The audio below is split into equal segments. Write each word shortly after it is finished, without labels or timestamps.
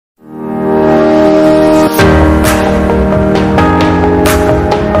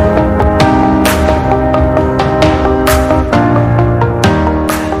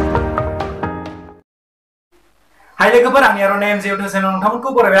लोगोफोर आंनि आरो नेम जिउ थोसेन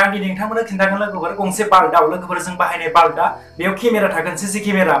नोंथांमोनखौ बरायबाय आं दिनै नोंथांमोननो खिन्थागोन लोगोफोर गंसे बाल्बआव लोगोफोर जों बाहायनाय बाल्बआ बेयाव केमेरा थागोन सीसी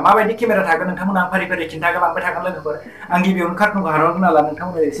केमेरा माबायदि केमेरा थागोन नोंथांमोना फारि फारि खिन्थागोलांबाय थागोन लोगोफोर आं गिबियावनो कार्टुनखौ हारहरगोन नालाय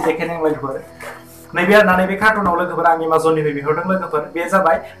नोंथांमोननो एसे देखायनाय लोगोफोर नैबे आरोना नैबे कार्टुनाव लोगोफोर आं एमाजननिफ्राय बिहरदों लोगोफोर बे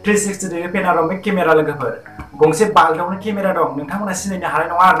जाबाय 360 डिग्री पेनारामिक केमेरा लोगोफोर गंसे बाल्बआवनो केमेरा दं नोंथांमोना सिनायनो हानाय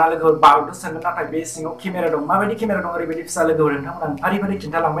नङा आरोना लोगोफोर बाल्बखौ सोंगोन नाथाय बे सिङाव केमेरा दं माबायदि केमेरा दं ओरैबायदि फिसा लोगोफोर नोंथांमोना फारि फारि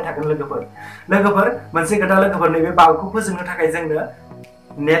खिन्थालांबाय थागोन लोगोफोर मोनसे खोथा लोगोफोर नैबे बाल्बखौ फोजोंनो थाखाय जोंनो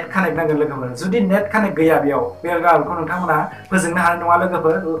नेट कानेक्ट नांगोन लोगोफोर जुदि नेट कानेक्ट गैया बेयाव बे बाल्बखौ नोंथांमोना फोजोंनो हानाय नङा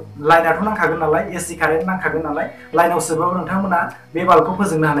लोगोफोर लाइनाथ' नांखागोन नालाय एसि कारेन्ट नांखागोन नालाय लाइनाव सोबाबो नोंथांमोना बे बाल्बखौ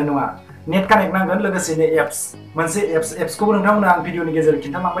फोजोंनो हानाय नङा नेट कानेक्ट नांगोन लोगोसेनो मोनसे एप्सखौबो नोंथांमोना आं भिडिअनि गेजेरजों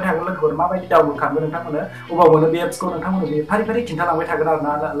खिन्थालांबाय थागोन लोगोफोर माबायदि डाउनलड खालामगोन नोंथांमोना अबाव मोनो बे एप्सखौ नोंथांमोना बे फारि फारि खिन्थालांबाय थागोन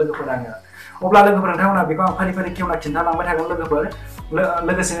आरोना लोगोफोर आङो अब्ला लोगोफोर नोंथांमोना बेखौ आं फारि फारि खेवना खिन्थालांबाय थागोन लोगोफोर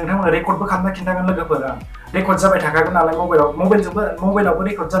लोगोसे नोंथांमोना रेकर्डबो खालामना खिन्थागोन लोगोफोर आं रेकर्ड जाबाय थाखागोन नालाय मबाइलावबो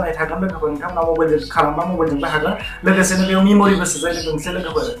रेकर्ड जानाय थागोन लोगोफोर नोंथांमोना मबाइलजों खालामबा मबाइलजोंबो हागोन लोगोसेनो बेयाव मेम'रिबो सोजायो गंसे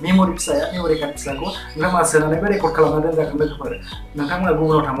लोगोफोर मेम'रि फिसाया मेम'रि कार्ड फिसाखौ नोंथांमोना सोनानैबो रेकर्ड खालामना दोनजागोन लोगोफोर नोंथांमोना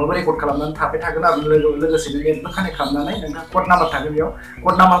गुबुनाव थांबाबो रेकर्ड खालामनानै थाबाय थागोन आरो लोगोसेनो नेटबो कानेक्ट खालामनानै नोंथां कड नाम्बार थागोन बेयाव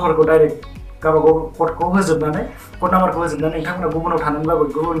कड नाम्बारफोरखौ डाइरेक्ट गावबागाव क'डखौ होजोबनानै क'ड नाम्बारखौ होजोबनानै नोंथांमोना गुबुनाव थानानैबाबो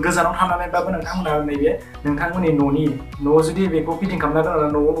गुबुन गोजानाव थानानैबाबो नोंथांमोना नैबे नोंथांमोननि न'आव जुदि बेखौ फिटिं खालामना दोनोब्ला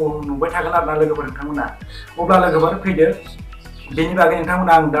न'आव नुबाय थागोन आरोना लोगोफोर नोंथांमोना अब्ला लोगोफोर फैदो बेनि बागै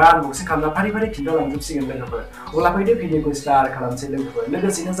नोंथांमोना आं दा आनबक्सिं खालामना फारि फारि खिन्थालांजोबसिगोन लोगोफोर अब्ला फैदो भिडिअखौ स्टार्ट खालामसै लोगोफोर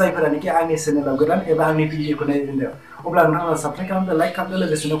लोगोसेनो जायफोरानोखि आंनि चेनेलाव गोदान एबा आंनि भिडिअखौ नायदों अब्ला नोंथांमोना साबस्क्राइब खालामदो लाइक खालामदो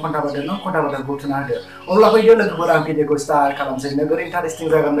लोगोसेनो घन्टा बाटनखौ थुना होदो अब्ला फैदो लोगोफोर आं भिडिअखौ स्टार्ट खालामसै नोगोर इन्टारेस्टिं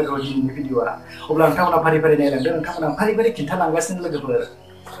जागोन लोगोफोर दिनैनि भिडिअआ अब्ला नोंथांमोना फारि फारि नायलांदो नोंथांमोना फारि फारि खिन्थालांगासिनो लोगोफोर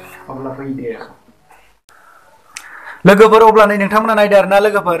अब्ला फैदो लोगोफोर अब्ला नै नोंथांमोना नायदो आरोना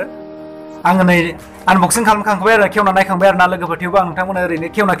लोगोफोर आङो नै आनबक्सिं खालामखांबाय आरो खेवना नायखांबाय आरोना लोगोफोर थेवबो आं नोंथांमोना ओरैनो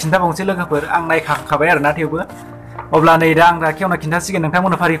खेवना खिन्थाबावनोसै लोगोफोर आं नायखांखाबाय आरोना थेवबो अब्ला नै दा आं दा खेवना खिन्थासिगोन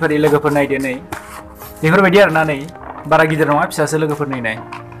नोंथांमोना फारि फारि लोगोफोर नायदो नै बेफोरबायदि आरोना नै बारा गिदिर नङा फिसासो लोगोफोर नाय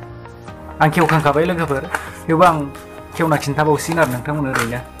आं खेवखांखाबाय लोगोफोर थेवबो आं खेवना खिन्थाबावसिगोन आरो नोंथांमोना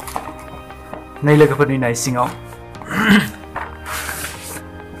ओरैनो नै लोगोफोरनि नाय सिङाव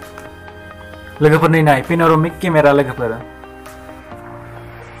लोगोफोरनि नाय पेन'रामिक केमेरा लोगोफोर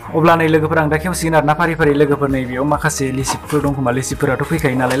अब्ला नै लोगोफोर आं दा खेवसिगोन आरोना फारि फारि लोगोफोर नै बेयाव माखासे लिसिपफोर दं खोमा लिसिपफोराथ'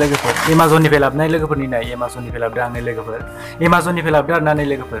 फैखायो नालाय लोगोफोर एमाजननिफ्राय लाबोनाय लोगोफोरनि नाय एमाजननिफ्राय लाबोदो आं नै लोगोफोर एमाजननिफ्राय लाबोदो आरोना नै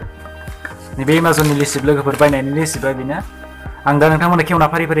लोगोफोर नैबे एमाजननि लिसिप लोगोफोर बायनायनि लिसिपआ बेनो आं दा नोंथांमोननो खेवना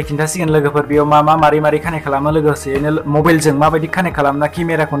फारि फारि खिन्थासिगोन लोगोफोर बेयाव मारै कानेक्ट खालामो लोगोसेनो मबाइलजों माबायदि कानेक्ट खालामना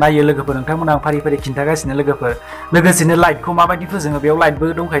केमेराखौ नायो लोगोफोर नोंथांमोना आं फारि फारि खिन्थागासिनो लोगोफोर लोगोसेनो लाइटखौ माबायदि फोजोङो बेयाव लाइटबो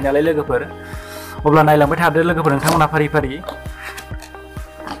दंखायो नालाय लोगोफोर अब्ला नायलांबाय थादो लोगोफोर नोंथांमोना फारि फारि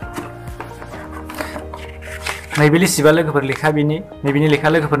नैबे लिसिपआ लोगोफोर लेखा नैबेनि लेखा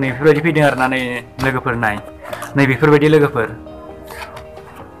लोगोफोर नै बेफोरबायदि फैदों आरोना नै लोगोफोर नाय नै बेफोरबायदि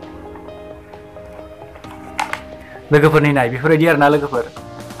लोगोफोरनि नाय बेफोरबायदि आरोना लोगोफोर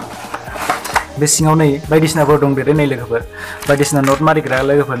बे सिङाव नै बायदिसिनाफोर दंदेरो नै लोगोफोर बायदिसिना नट मारिग्रा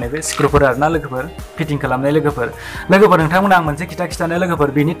लोगोफोर नै बे स्क्रुफोर आरोना लोगोफोर फिटिं खालामनाय लोगोफोर नोंथांमोना आं मोनसे खिथानो लोगोफोर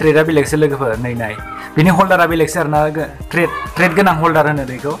बेनि थ्रेडआ बेलेगसो लोगोफोर नै नाय बेनि हल्डारा बेलेगसो आरोना थ्रेड गोनां हल्डार होनो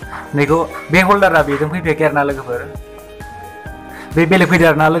नैखौ बे हल्डारा बेजों फैफायाखै आरोना लोगोफोर बे बेलेग फैदो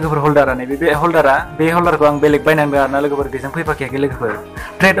आरोना लोगोफोर हल्डारा नै बे हल्डारखौ आं बेलेग बायनांदों आरोना लोगोफोर बेजों फैफाखायाखै लोगोफोर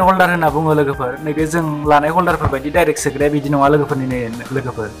थ्रेड हल्डार होनना बुङो लोगोफोर नैबे जों लानाय हल्डारफोर बायदि डाइरेक्ट सोग्राया बिदि नङा लोगोफोरनि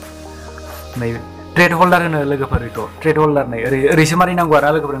लोगोफोर नै थ्रेड हल्डार होनो लोगोफोर बेखौ थ्रेड हल्डार नै ओरैसो मारिनांगौ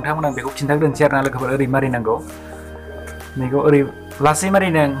आरोना लोगोफोर नोंथांमोना बेखौ खिन्थाग्रोनोसै आरोना लोगोफोर ओरै मारिनांगौ नैखौ ओरै लासै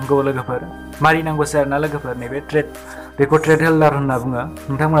मारिनांगौ लोगोफोर मारिनांगौसो आरोना लोगोफोर नैबे बेखौ थ्रेड हल्डार होनना बुङो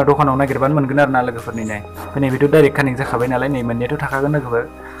नोंथांमोना दखानाव नागिरबानो मोनगोन आरोना लोगोफोरनि नाय नैबेथ' डाइरेक्ट कानेक्ट जाखाबाय नालाय नै मोननैयाथ' थाखागोन लोगोफोर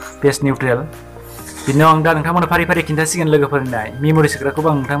पेज निउट्रेल बिदिनो आं दा नोंथांमोना फारि फारि खिन्थासिगोन लोगोफोरनि नाय मेम'रि सोग्राखौबो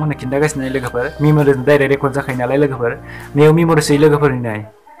आं नोंथांमोननो खिन्थागासिनो लोगोफोर मेम'रिजों डाइरेक्ट रेकर्ड जाखायो नालाय लोगोफोर नैयाव मेम'रि सोयो लोगोफोरनि नाय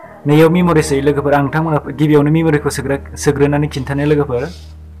नैयाव मेम'रि सोयो लोगोफोर आं नोंथांमोना गिबियावनो मेम'रिखौ सोग्रोनानै खिन्थानो लोगोफोर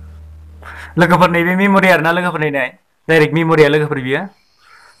नैबे मेम'रि आरोना लोगोफोरनि नाय डाइरेक्ट मेम'रिया लोगोफोर बियो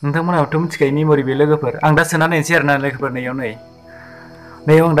नोंथांमोनाथ' मिथिखायो मेम'रि बे लोगोफोर आं दा सोना नायनोसै आरोना लोगोफोर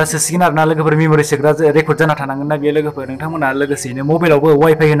नैयाव आं दा सोसिगोन आरोना लोगोफोर मेम'रि सोग्रा रेकर्ड जाना थानांगोन ना बेयो लोगोफोर नोंथांमोना लोगोसेयैनो मबाइलावबो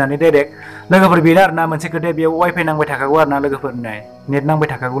वाइफाइ होनानै डाइरेक्ट लोगोफोर बेनो आरोना मोनसे खोथाया बेयाव वाइफाइ नांबाय थाखागौ आरोना लोगोफोर नाय नेट नांबाय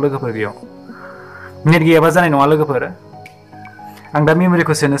थाखागौ लोगोफोर बेयाव नेट गैयाबा जानाय नङा लोगोफोर आं दा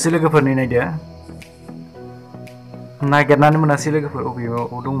मेम'रिखौ सोनोसै लोगोफोरनि नायदो नागिरनानै मोनासै लोगोफोर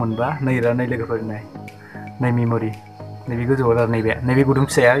अबेयाव दंमोनबा नै लोगोफोर नाय मेम'रि नैबे गोजौआव आरो नैबे गुदुं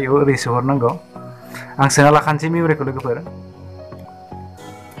फिसाया बेयाव ओरै सोहरनांगौ आं सोना लाखानोसै मेम'रिखौ लोगोफोर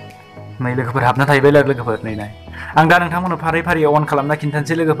नै लोगोफोर हाबना थाहैबाय लोगोफोर नै नाय आं दा नोंथांमोननो फारि फारि अन खालामना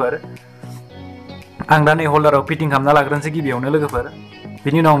खिन्थानोसै लोगोफोर आं दा नै हल्डाराव फिटिं खालामना लाग्रोनोसै गिबियावनो लोगोफोर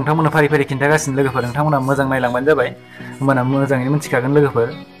बिनि उनाव नोंथांमोननो फारि फारि खिन्थागासिनो लोगोफोर नोंथांमोना मोजां नायलांबानो जाबाय होमबाना मोजाङैनो मिथिखागोन लोगोफोर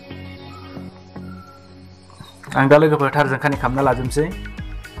आं दा लोगोफोर थारजों कानेक्ट खालामना लाजोबनोसै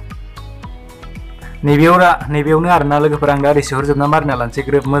नैबेयावनो आरोना लोगोफोर आं दा ओरै सोहरजोबना मारिना लानोसै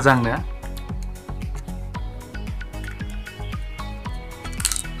ग्रोब मोजांनो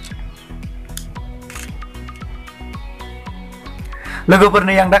लोगोफोर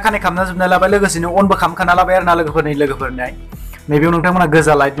नै आं दा कानेक्ट खालामना जोबना लाबाय लोगोसेनो अनबो खालामखाना लाबाय आरोना लोगोफोर नैबेयाव नोंथांमोना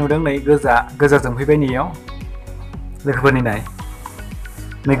गोजा लाइट नुदों नै गोजा जोंफैबाय नैयाव लोगोफोरनि नाय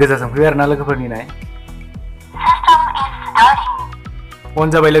नै गोजा जोंफैबाय आरोना लोगोफोरनि नाय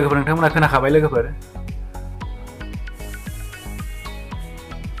अन जाबाय लोगोफोर नोंथांमोना खोनाखाबाय लोगोफोर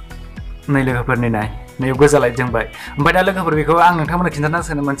नै लोगोफोरनि नाय नैयाव गोजा लाइट जोंबाय ओमफ्राय दा लोगोफोर बेखौ आं नोंथांमोननो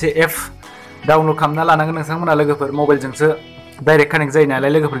खिन्थानांसिगोन मोनसे एप डाउनलड खालामना लानांगोन नोंथांमोना लोगोफोर मबाइलजोंसो डाइरेक्ट कानेक्ट जायो नालाय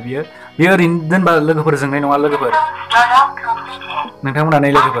लोगोफोर बियो ओरैनो दोनबा लोगोफोर जोंनाय नङा लोगोफोर नोंथांमोना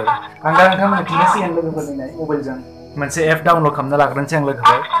नै लोगोफोर आं दा नोंथांमोननो खिन्थासिगोन लोगोफोरनि नाय मबाइलजों मोनसे एप डाउनलड खालामना लाग्रोनोसै आं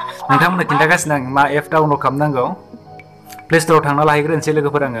लोगोफोर नोंथांमोननो खिन्थागासिनो आं मा एप डाउनलड खालामनांगौ प्ले स्ट'राव थांना लाहैग्रोनोसै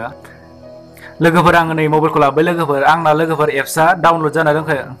लोगोफोर आङो नै मबाइलखौ लाबोबाय लोगोफोर आंना लोगोफोर एप्सआ डाउनलड जाना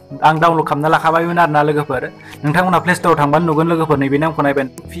दंखायो आं डाउनलड खालामना लाखाबायमोन आरोना लोगोफोर नोंथांमोना प्ले स्ट'राव थांबानो नुगोन लोगोफोर नैबे नामखौ नायबाय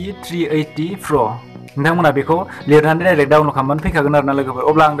P380 Pro नोंथांमोना बेखौ लिरनानै डाइरेक्ट डाउनलड खालामबानो फैखागोन आरोना लोगोफोर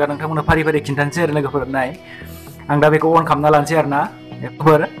अब्ला आं दा नोंथांमोननो फारि फारि खिन्थानोसै आरो लोगोफोर नाय आं दा बेखौ अन खालामना लानोसै आरोना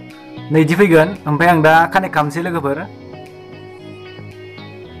एपफोर नैदि फैगोन ओमफ्राय आं दा कानेक्ट खालामनोसै लोगोफोर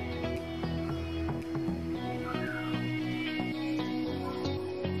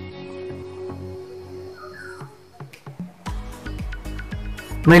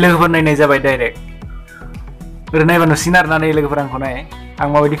नै लोगोफोर नायनाय जाबाय डाइरेक्ट ओरै नायबा नुसिगोन आरोना नै लोगोफोर आंखौ नाय आं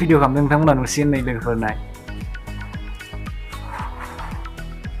माबायदि भिडिअ खालामदों नोंथांमोना नुसिगोन नै लोगोफोर नाय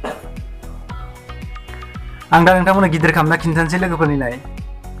आं दा नोंथांमोननो गिदिर खालामना खिन्थानोसै लोगोफोरनि नाय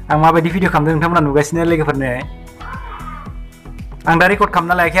आं माबायदि भिडिअ खालामदों नोंथांमोना नुगासिनो लोगोफोरनि आं दा रेकर्ड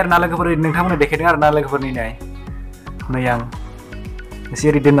खालामना लायाखै आरोना लोगोफोर नोंथांमोननो देखायदों आरोना लोगोफोरनि नाय नै आं एसे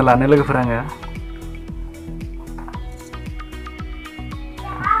ओरै दोनना लानो लोगोफोर आङो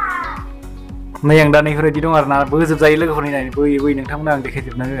नै आं दा नैफोरबायदि दं आरोना बोजोबजायो लोगोफोरनि नाय बोयै नोंथांमोना आं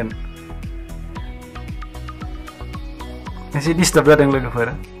देखायजोबनांगोन एसे डिस्टार्ब जादों लोगोफोर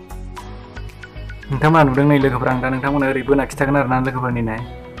नोंथांमोना नुदों नै लोगोफोर आं दा नोंथांमोना ओरै बोना खिथागोन आरोना लोगोफोरनि नाय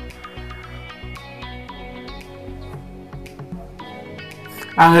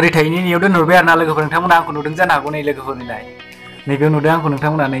आं ओरै थायैनि नैयाव दोनहरबाय आरोना लोगोफोर नोंथांमोना आंखौ नुदों जानो हागौ नै लोगोफोरनि नाय नैबेयाव नुदों आंखौ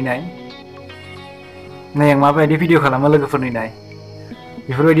नोंथांमोना नै आं माबायदि भिडिअ खालामो लोगोफोरनि नाय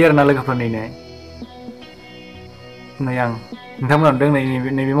बेफोरबायदि आरोना लोगोफोरनि नाय नै आं नोंथांमोना नुदों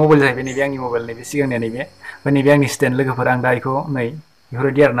नैबे मबाइल जाहैबाय नैबे आंनि मबाइल नैबे सिगांनिया नैबे ओमफ्राय नैबे आंनि स्टेन्ड लोगोफोर आं दा बेखौ नै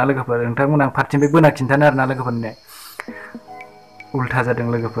बेफोरबायदि आरोना लोगोफोर नोंथांमोना आं फारसेनिफ्राय बोना खिन्थानो आरोना लोगोफोरनि नाय उल्था जादों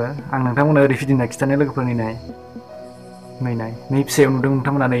लोगोफोर आं नोंथांमोना ओरै फिदिंना खिन्थानो लोगोफोरनि नाय नै फिसायाव नुदों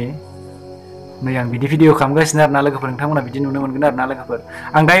नोंथांमोना नै आं बिदि भिडिअ खालामगासिनो आरोना लोगोफोर नोंथांमोना बिदि नुनो मोनगोन आरोना लोगोफोर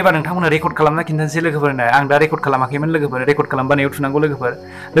आं दा एबार नोंथांमोना रेकर्ड खालामना खिन्थानोसै लोगोफोर नाय आं दा रेकर्ड खालामाखैमोन लोगोफोर रेकर्ड खालामबा नैयाव थुनांगौ लोगोफोर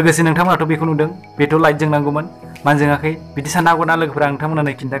लोगोसे नोंथांमोनाथ' बेखौ नुदों बेथ' लाइट जोंनांगौमोन मानो जोङाखै बिदि साननो हागौ ना लोगोफोर आं नोंथांमोना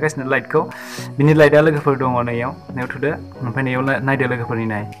नै खिन्थागासिनो लाइटखौ बिनि लाइटआ लोगोफोर दङ नैयाव थुदो ओमफ्राय नैयाव नायदो लोगोफोरनि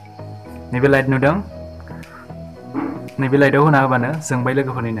नाय नैबे लाइट नुदों नैबे लाइटआव होना होबानो जोंबाय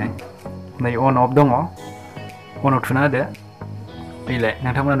लोगोफोरनि नाय नै अन अफ दङ अनाव थुना होदो फैलाय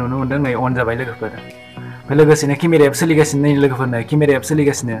नोंथांमोना नुनो मोनदों नै अन जाबाय लोगोफोर ओमफ्राय लोगोसेनो केमेरायाबो सोलिगासिनो नै लोगोफोरनो केमेरायाबो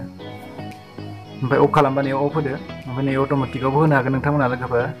सोलिगासिनो ओमफ्राय अफ खालामबा नैयाव अफ होदो ओमफ्राय नै अट'मेटिकआवबो होनो हागोन नोंथांमोना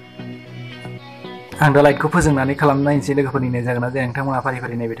लोगोफोर आं दा लाइटखौ फोजोंनानै खालामना नायनोसै लोगोफोरनि नाय जागोन ना जाया नोंथांमोना फारि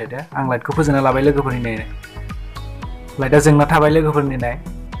फारि नायबाय थादो आं लाइटखौ फोजोंना लाबाय लोगोफोरनि नाय लाइटआ जोंना थाबाय लोगोफोरनि नाय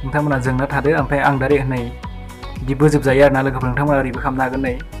नोंथांमोना जोंना थादो ओमफ्राय आं दा नै बिदि बोजोबजायो आरोना लोगोफोर नोंथांमोना ओरैबो खालामनो हागोन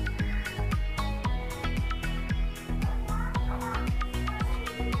नै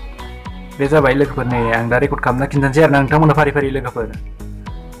बे जाबाय लोगोफोर नै आं दा रेकर्ड खालामना खिन्थानोसै आरोना नोंथांमोना फारि फारि लोगोफोर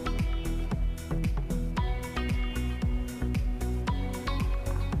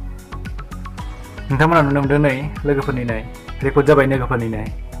नोंथांमोना नुनो मोनदों नै लोगोफोरनि नाय रेकर्ड जाबाय लोगोफोरनि नाय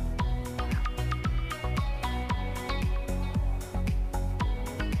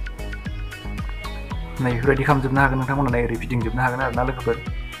नै बेफोरबायदि खालामजोबनो हागोन नोंथांमोना नै ओरै फिदिंजोबनो हागोन आरोना लोगोफोर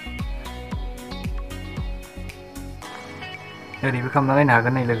ओरैबो खालामना नायनो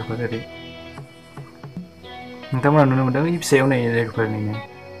हागोन नै लोगोफोर ओरै नोंथांमोना नुनो मोनदों इ फिसायाव नै लोगोफोरनि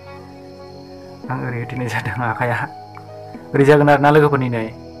आं ओरै होथेनाय जादों आखाया ओरै जागोन आरोना लोगोफोरनि नाय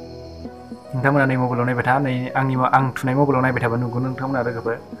नोंथांमोना नै मबाइलाव नायबाय था नै आं थुनाय मबाइलाव नायबाय थाबा नुगोन नोंथांमोना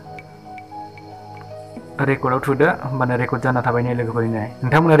लोगोफोर रेकर्डआव थुदो होमबानो रेकर्ड जाना थाबाय नै लोगोफोरनि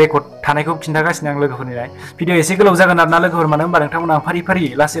नोंथांमोना रेकर्ड थानायखौ खिन्थागासिनो आं लोगोफोरनि भिडिअ एसे गोलाव जागोन आरोना लोगोफोर मानो होनबा नोंथांमोना फारि फारि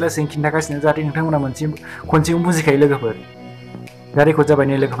लासै लासै खिन्थागासिनो जाहाथे नोंथांमोना मोनसे खनसेयावनो बुजिखायो लोगोफोर दा रेकर्ड जाबाय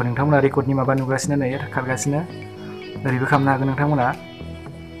नै लोगोफोर नोंथांमोना रेकर्डनि माबा नुगासिनो नै खारगासिनो ओरैबो खालामनो हागोन नोंथांमोना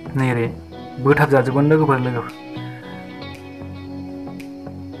नै ओरै बोथाबजाजोबगोन लोगोफोर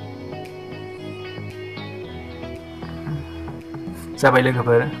जाबाय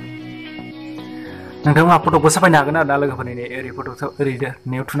लोगोफोर नोंथांमोना फट'खौ साफायनो हागोन आरोना लोगोफोरनि ओरै फट' ओरै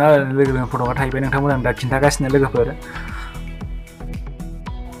नेयाव थुना लोगोफोरनि फट'आ थाहैबाय नोंथांमोना दा खिन्थागासिनो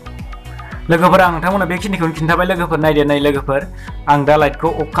लोगोफोर आं नोंथांमोना बेखिनिखौनो खिन्थाबाय लोगोफोर नायदो नै लोगोफोर आं दा लाइटखौ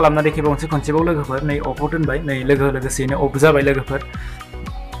अफ खालामना देखायबावनोसै खनसेबाव लोगोफोर नै अफआव दोनबाय नै लोगोसेयैनो अफ जाबाय लोगोफोर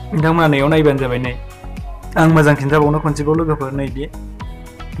नोंथांमोना नैयाव नायबानो जाबाय नै आं मोजां खिन्थाबावनो खनसेबाव लोगोफोर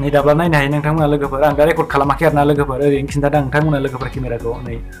नै दाब्ला नायनो हायो नोंथांमोना लोगोफोर आं दा रेकर्ड खालामाखै आरोना लोगोफोर ओरैनो खिन्थादों नोंथांमोना लोगोफोर केमेराखौ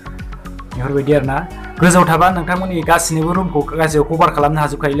नै बेफोरबायदि आरोना गोजौ थाबा नोंथांमोननि गासिनिबो रुमखौ गासैयाव कभार खालामनो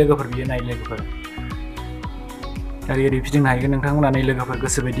हाजोबखायो लोगोफोर बियो नाय लोगोफोर ओरै फिदिंनो हागोन नोंथांमोना नै लोगोफोर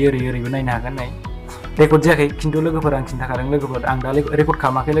गोसोबायदि ओरैबो नायनो हागोन नै रेकर्ड जायाखै खिन्थु लोगोफोर आं खिन्थाखादों लोगोफोर आं दा रेकर्ड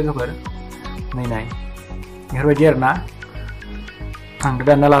खालामाखै लोगोफोर नाय बेफोरबायदि आरोना आं दा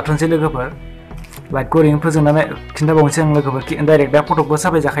दानना लाथ'नोसै लोगोफोर लाइटखौ ओरैनो फोजोंनानै खिन्थाबावनोसै आं लोगोफोर डाइरेक्ट दा फट'खौ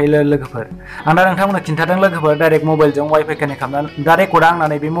साफायजाखायो लोगोफोर आं दा नोंथांमोना खिन्थादों लोगोफोर डाइरेक्ट मबाइलजों वाइफाइ कानेक्ट खालामनानै दा रेकर्डआ आंना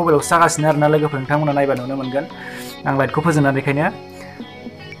नैबे मबाइलाव जागासिनो आरोना लोगोफोर नोंथांमोना नायबा नुनो मोनगोन आं लाइटखौ फोजोंना देखायनो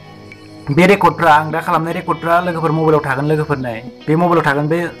बे रेकर्डफ्रा आं दा खालामनाय रेकर्डफ्रा लोगोफोर मबाइलाव थागोन लोगोफोर नाय बे मबाइलाव थागोन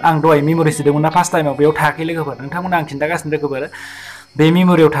बे आं दहाय मेम'रि सोदोंमोन ना फार्स्ट टाइमाव बेयाव थायाखै लोगोफोर नोंथांमोना आं खिन्थागासिनो लोगोफोर बे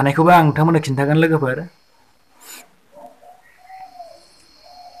मेम'रियाव थानायखौबो आं नोंथांमोननो खिन्थागोन लोगोफोर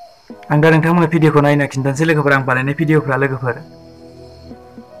आं दा नोंथांमोननो भिडिअखौ नायनो खिन्थानोसै लोगोफोर आं बानायनाय भिडिअफ्रा लोगोफोर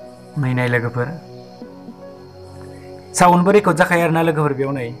नाय लोगोफोर साउन्डबो रेकर्ड जाखायो आरोना लोगोफोर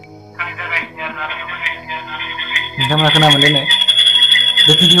बेयाव नै नोंथांमोना खोना मोनदों नै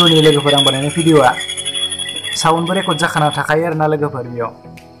बे भिडिअनि लोगोफोर आं बानायनाय भिडिअआ साउन्डबो रेकर्ड जाखाना थाखायो आरोना लोगोफोर बेयाव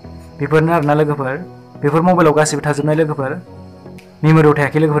बेफोरनो आरोना लोगोफोर बेफोर मबाइलाव गासिबो थाजोबनाय लोगोफोर मेम'रियाव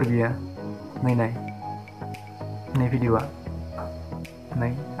थायाखै लोगोफोर बियो नै भिडिअआ नै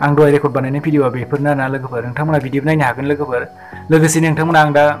आं दहाय रेकर्ड बानायनाय भिडिअआ बेफोरनो आरोना लोगोफोर नोंथांमोना बिदिबो नायनो हागोन लोगोफोर लोगोसेनो नोंथांमोना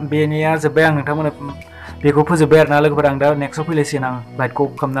आं दा बेनिया जोब्बाय आं नोंथांमोना बेखौ फोजोब्बाय आरोना लोगोफोर आं दा नेक्स्टआव फैलायसिगोन आं लाइटखौ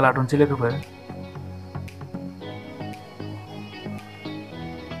अफ खालामना लाथ'नोसै लोगोफोर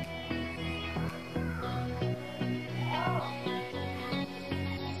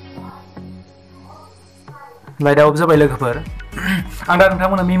लाइटआ अफ जाबाय लोगोफोर आं दा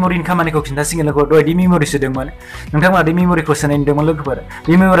नोंथांमोना मेम'रिनि खामानिखौ खिन्थासिगोन लोगोफोर दहायदि मेम'रि सोदोंमोन नोंथांमोना दि मेम'रिखौ सोनाय नुदोंमोन लोगोफोर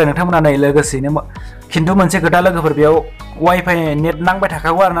बे मेम'रिया नोंथांमोना नै लोगोसेयैनो खिन्थु मोनसे खोथा लोगोफोर बेयाव वाइफाइ नेट नांबाय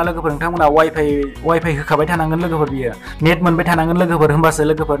थाखागौ आरोना लोगोफोर नोंथांमोना वाइफाइ होखाबाय थानांगोन लोगोफोर बियो नेट मोनबाय थानांगोन लोगोफोर होमबासो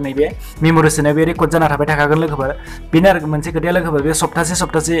लोगोफोर नैबे मेम'रि सोनाय बे रेकर्ड जाना थाबाय थाखागोन लोगोफोर बेनो आरो मोनसे खोथाया लोगोफोर बे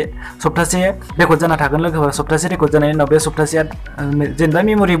सप्तासे रेकर्ड जाना थागोन लोगोफोर सप्तासे रेकर्ड जानायनि उनाव बे सप्तासेया जेनेबा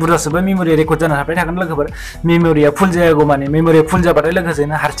मेम'रि बुरजा सोबा मेम'रि रेकर्ड जाना थाबाय थागोन लोगोफोर मेम'रिया फुल जायागौ माने मेम'रिया फुल जाबाथाय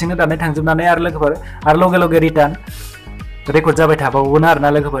लोगोसेनो हारसिंनो दाननाय थांजोबनानै आरो लोगोफोर आरो लगे रिटार्न रेकर्ड जाबाय थाबावगोन आरोना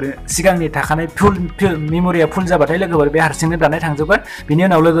लोगोफोर सिगांनि थाखानाय फुल मेम'रिया फुल जाबाथाय लोगोफोर बे हारसिंनो दाननाय थांजोबगोन बिनि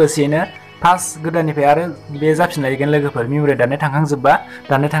उनाव लोगोसेयैनो फार्स्ट गोदाननिफ्राय आरो बे जाफिनलायगोन लोगोफोर मेम'रि दाननाय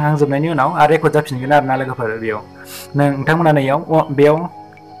थांखांजोबनायनि उनाव आरो रेकर्ड जाफिनगोन आरोना लोगोफोर बेयाव नोंथांमोना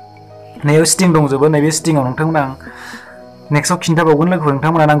नैयाव स्टिं दंजोबो नैबे स्टिंआव नोंथांमोना नेक्स्टआव खिन्थाबावगोन लोगोफोर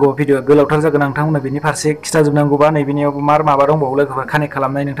नोंथांमोना नांगौ भिडिअ गोलावथार जागोन नोंथांमोना बेनि फारसे खिन्थाजोबनांगौबा नैबेनियाव माबा दंबावो लोगोफोर कानेक्ट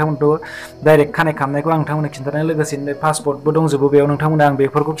खालामनाय नोंथांमोनथ' डाइरेक्ट कानेक्ट खालामनायखौ आं नोंथांमोननो खिन्थानाय लोगोसेनो पासपर्टबो दंजोबो बेयाव नोंथांमोना आं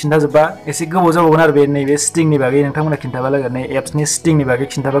बेफोरखौ खिन्थाजोबबा एसे गोबाव जाबावगोन आरो बे नैबे स्टिंनि बागै नोंथांमोना खिन्थाबा लोगो नै एप्सनि स्टिंनि बागै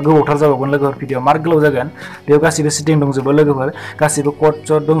खिन्थाबा गोबावथार जाबावगोन लोगोफोर भिडिअ मार गोलाव जागोन बेयाव गासिबो स्टिं दंजोबो लोगोफोर गासिबो कड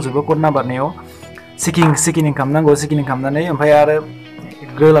दंजोबो कड नाम्बारनियाव सिकिनिं खालामनांगौ सिकिनिं खालामनानै ओमफ्राय आरो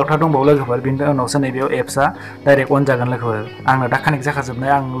गोलावथार दंबावो लोगोफोर बेनि उनावसो नैबेयाव एप्सआ डाइरेक्ट अन जागोन लोगोफोर आंनो दा कानेक्ट जाखाजोबनाय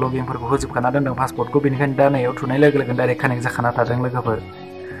आं लगिनफोरखौ होजोबखाना दोन्दों पासपर्टखौ बेनिखायनो दा नैयाव थुनाय लोगो डाइरेक्ट कानेक्ट जाखाना थादों लोगोफोर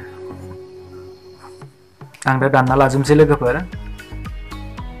आं दा दानना लाजोबनोसै लोगोफोर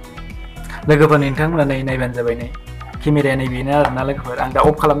नोंथांमोना नै नायबानो जाबाय नै केमेराया नैबेनो आरोना लोगोफोर आं दा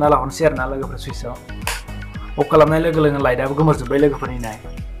अफ खालामना लाहरनोसै आरोना लोगोफोर सुइचआव अफ खालामनाय लोगो लाइटआबो गोमोरजोब्बाय लोगोफोरनि नाय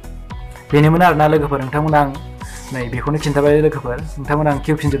बेनोमोन आरोना लोगोफोर नोंथांमोना आं नै बेखौनो खिन्थाबाय लोगोफोर नोंथांमोना आं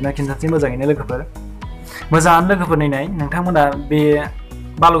खेवफिनजोबना खिन्थासै मोजाङैनो लोगोफोर मोजाङानो लोगोफोरनि नाय नोंथांमोना बे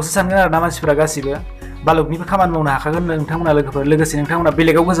बालकसो सानगोन आरोना मानसिफोरा गासिबो बालकनिबो खामानि मावनो हाखागोन नोंथांमोना लोगोफोर लोगोसे नोंथांमोना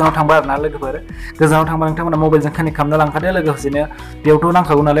बेलेगाव गोजानाव थांबा आरोना लोगोफोर गोजानाव थांबा नोंथांमोना मबाइलजों कानेक्ट खालामना लांखादो लोगोसेनो बेयावथ'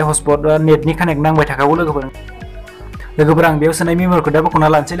 नांखागौ नालाय हटस्पट नेटनि कानेक्ट नांबाय थाखागौ लोगोफोर आं बेयाव सोनाय मेम'रिखौ दा बख'ना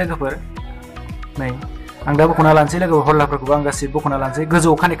लानोसै लोगोफोर नै आं दा बख'ना लानोसै लोगोफोर हल्दारफोरखौबो आं गासिबो बख'ना लानोसै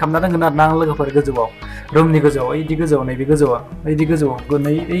गोजौआव कानेक्ट खालामना दोनगोन आरोना आं लोगोफोर गोजौआव रुमनि गोजौआव ओइदि गोजौआव नैबे गोजौआव ओइदि गोजौआव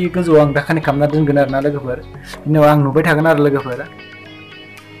ओइ गोजौआव आं दा कानेक्ट खालामना दोनगोन आरोना लोगोफोर बिनि उनाव आं नुबाय थागोन आरो लोगोफोर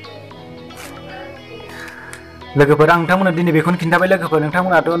आं नोंथांमोननो दिनै बेखौनो खिन्थाबाय लोगोफोर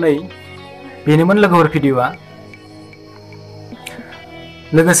नोंथांमोनाथ' नै बेनोमोन लोगोफोर भिडिअआ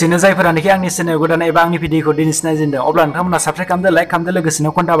लोगोसेनो जायफोरानोखि आंनि चेनेल गोदान एबा आंनि भिडिअखौ दिनै सिनायजेनदों अब्ला नोंथांमोना साबस्क्राइब खालामदो लाइक खालामदो लोगोसेनो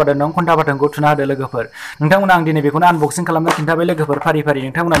घन्टा बाटन दं घन्टा बाटनखौ थुना होदो लोगोफोर नोंथांमोना आं दिनै बेखौनो आनबक्सिं खालामना खिन्थाबाय लोगोफोर फारि फारि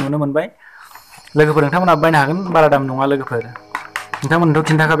नोंथांमोना नुनो मोनबाय लोगोफोर नोंथांमोना बायनो हागोन बारा दाम नङा लोगोफोर नोंथांमोननोथ'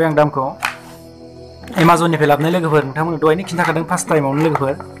 खिन्थाखाबाय आं दामखौ एमाजननिफ्राय लाबोनाय लोगोफोर नोंथांमोननो दहायनो खिन्थाखादों फार्स्ट टाइमावनो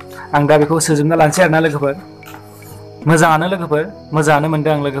लोगोफोर आं दा बेखौ सोजोबना लानोसै आरोना लोगोफोर मोजाङानो लोगोफोर मोजाङानो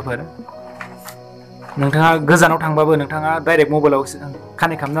मोनदों आं लोगोफोर नोंथाङा गोजानाव थांबाबो नोंथाङा डाइरेक्ट मबाइलाव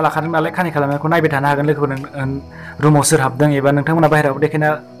कानेक्ट खालामना लाखादों नालाय कानेक्ट खालामनायखौ नायबाय थानो हागोन लोगोफोर रुमाव सोर हाबदों एबा नोंथांमोना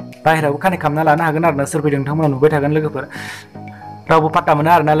बाहेरायावबो कानेक्ट खालामना लानो हागोन आरोना सोर फैदों नोंथांमोना नुबाय थागोन लोगोफोर रावबो पात्ता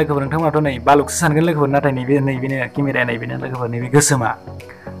मोना आरोना लोगोफोर नोंथांमोनाथ' नै बालुकसो सानगोन लोगोफोर नाथाय नैबेनो केमेराया नैबेनो लोगोफोर नैबे गोसोमा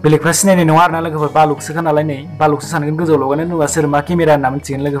बेलेगफ्रा सिनायनाय नङा आरोना लोगोफोर बालुकसोखा नालाय नै बालुकसो सानगोन गोजौआव लगायनानै नुबा सोर मा केमेरा होनना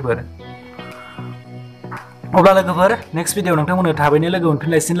मिथिगोन लोगोफोर अब्ला लोगोफोर नेक्स्ट भिडिअ नोंथांमोननो थाबैनो लोगो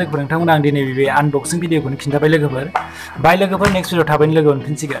मोनफिनलायसिन लोगोफोर नोंथांमोना आं दिनै बे आनबक्सिं भिडिअखौनो खिन्थाबाय लोगोफोर बाय लोगोफोर नेक्स्ट भिडिअ थाबैनो लोगो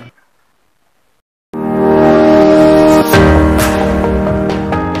मोनफिनसिगोन